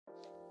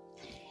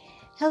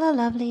Hello,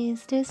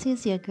 lovelies. This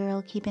is your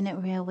girl keeping it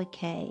real with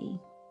Kay.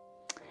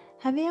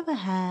 Have you ever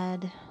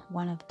had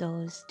one of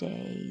those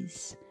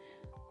days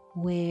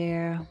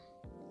where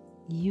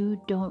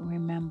you don't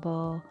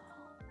remember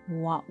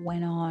what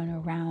went on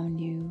around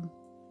you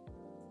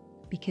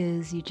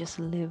because you just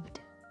lived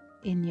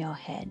in your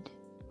head,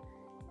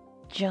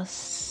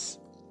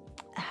 just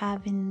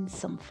having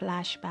some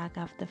flashback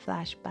after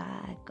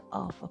flashback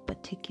of a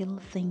particular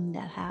thing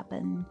that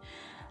happened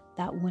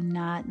that would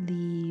not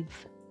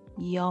leave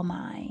your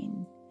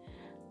mind,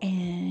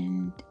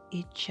 and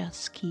it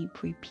just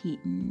keep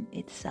repeating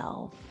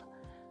itself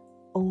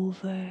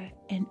over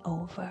and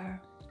over?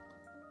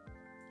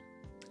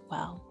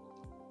 Well,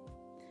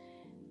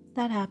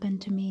 that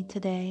happened to me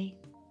today.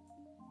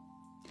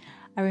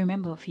 I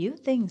remember a few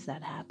things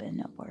that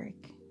happened at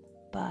work,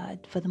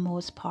 but for the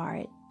most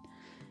part,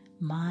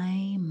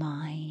 my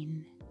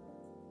mind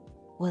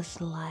was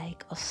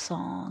like a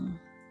song,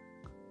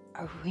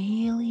 a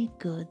really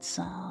good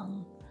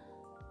song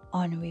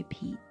on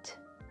repeat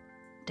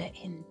the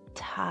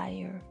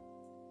entire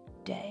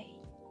day.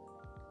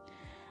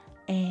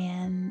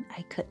 And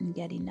I couldn't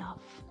get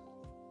enough.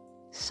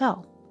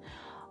 So,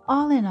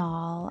 all in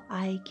all,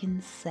 I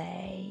can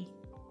say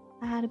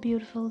I had a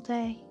beautiful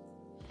day.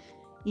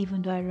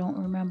 Even though I don't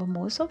remember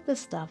most of the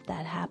stuff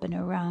that happened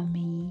around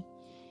me,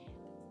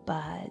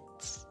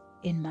 but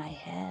in my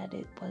head,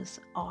 it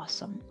was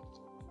awesome.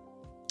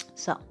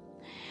 So,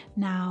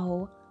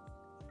 now,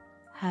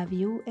 have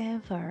you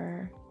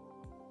ever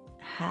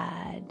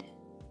had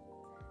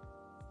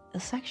a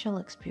sexual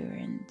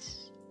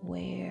experience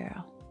where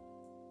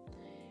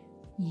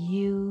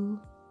you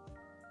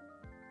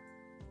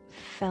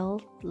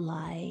felt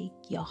like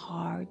your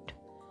heart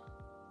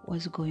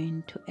was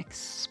going to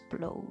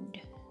explode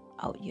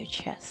out your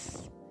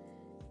chest?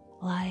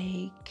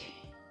 Like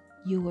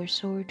you were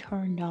so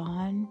turned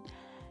on,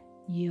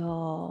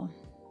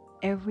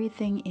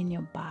 everything in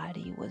your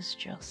body was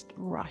just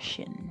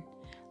rushing,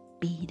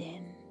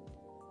 beating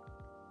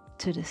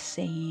to the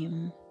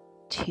same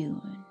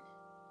tune,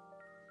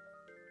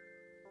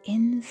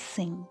 in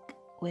sync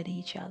with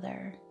each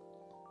other.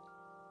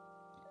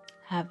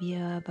 Have you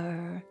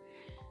ever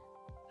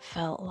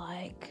felt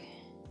like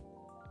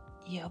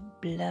your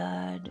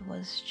blood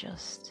was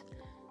just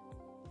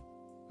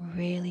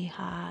really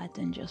hot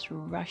and just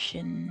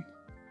rushing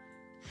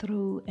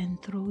through and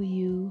through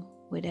you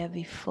with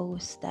every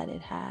force that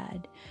it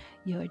had?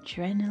 Your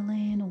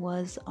adrenaline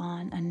was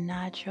on a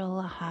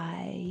natural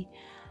high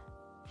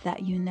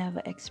that you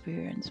never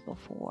experienced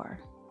before.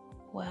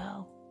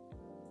 Well,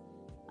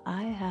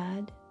 I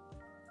had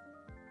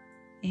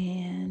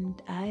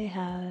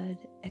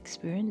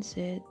experienced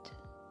it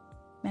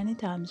many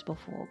times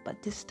before, but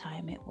this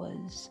time it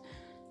was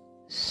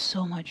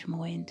so much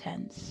more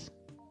intense.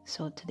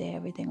 So today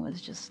everything was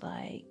just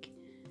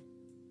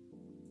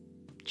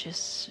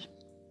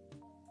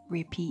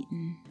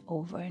repeating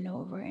over and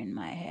over in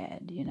my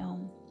head,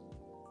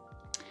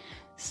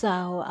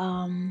 So,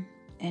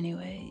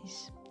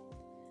 anyways,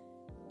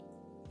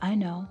 I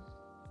know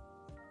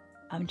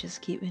I'm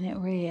just keeping it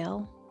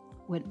real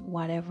with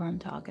whatever I'm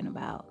talking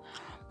about,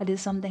 but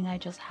it's something I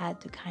just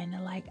had to kind of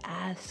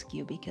ask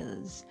you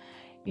because,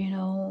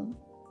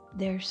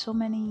 there's so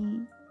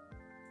many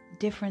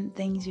different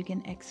things you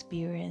can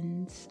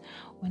experience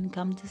when it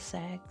comes to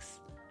sex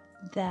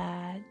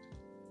that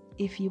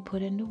if you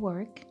put in the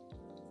work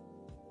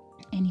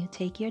and you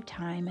take your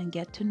time and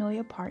get to know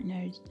your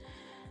partner's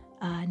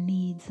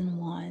needs and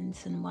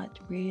wants and what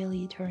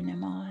really turn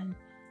them on,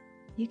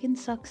 you can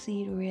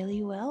succeed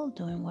really well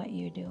doing what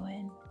you're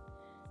doing.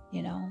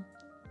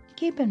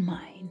 Keep in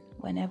mind,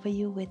 whenever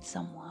you're with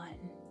someone,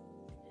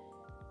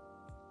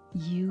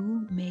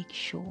 you make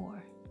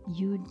sure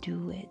you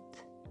do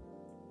it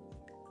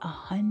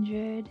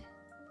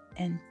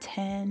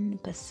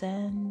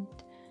 110%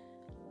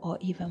 or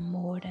even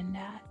more than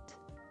that,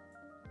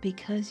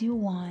 because you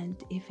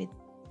want, if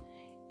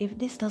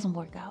this doesn't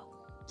work out,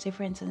 say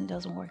for instance it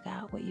doesn't work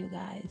out with you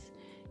guys,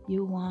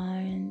 you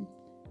want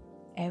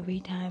every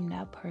time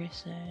that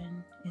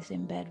person is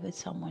in bed with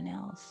someone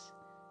else,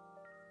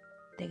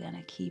 they're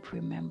gonna keep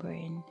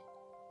remembering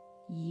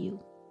you.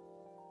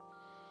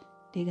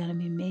 They're gonna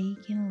be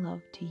making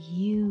love to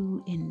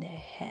you in their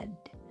head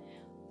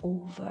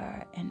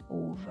over and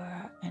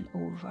over and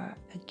over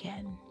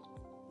again.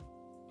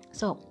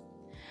 So,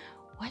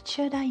 what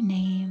should I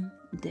name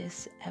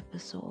this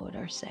episode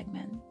or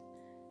segment?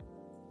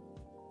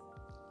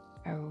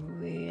 A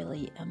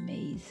really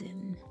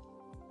amazing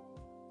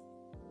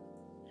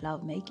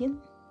lovemaking?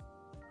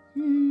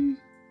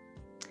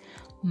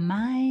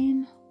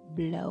 Mind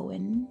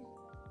blowing?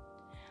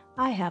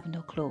 I have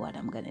no clue what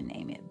I'm gonna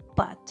name it,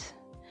 but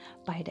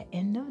by the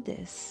end of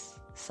this,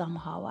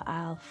 somehow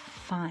I'll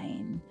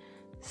find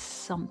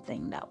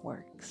something that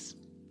works.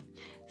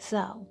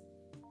 So,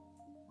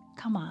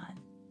 come on,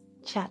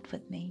 chat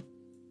with me.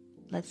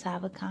 Let's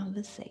have a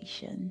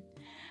conversation.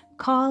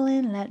 Call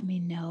in, let me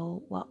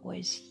know what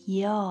was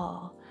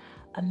your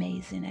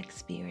amazing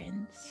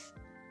experience.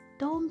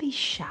 Don't be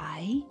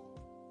shy.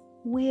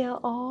 We're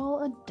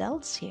all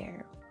adults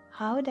here.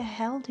 how the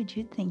hell did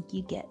you think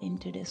you get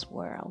into this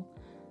world?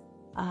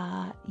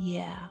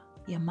 Yeah,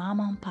 your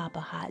mama and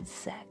papa had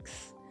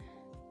sex.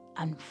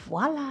 And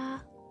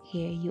voila,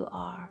 here you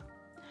are.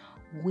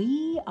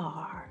 We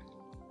are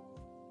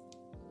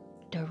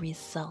the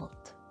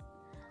result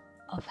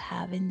of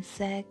having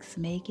sex,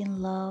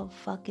 making love,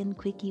 fucking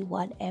quickie,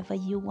 whatever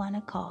you want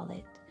to call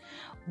it.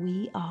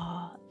 We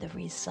are the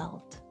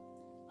result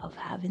of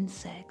having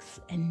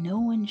sex, and no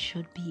one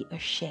should be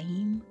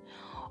ashamed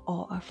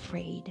or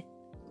afraid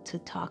to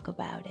talk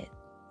about it.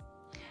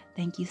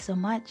 Thank you so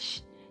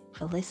much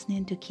for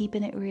listening to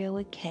Keeping It Real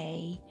with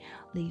Kay.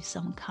 Leave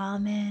some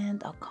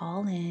comment or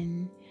call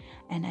in,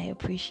 and I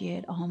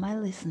appreciate all my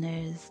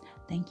listeners.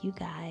 Thank you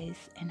guys,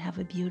 and have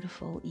a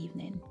beautiful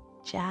evening.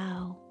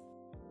 Ciao.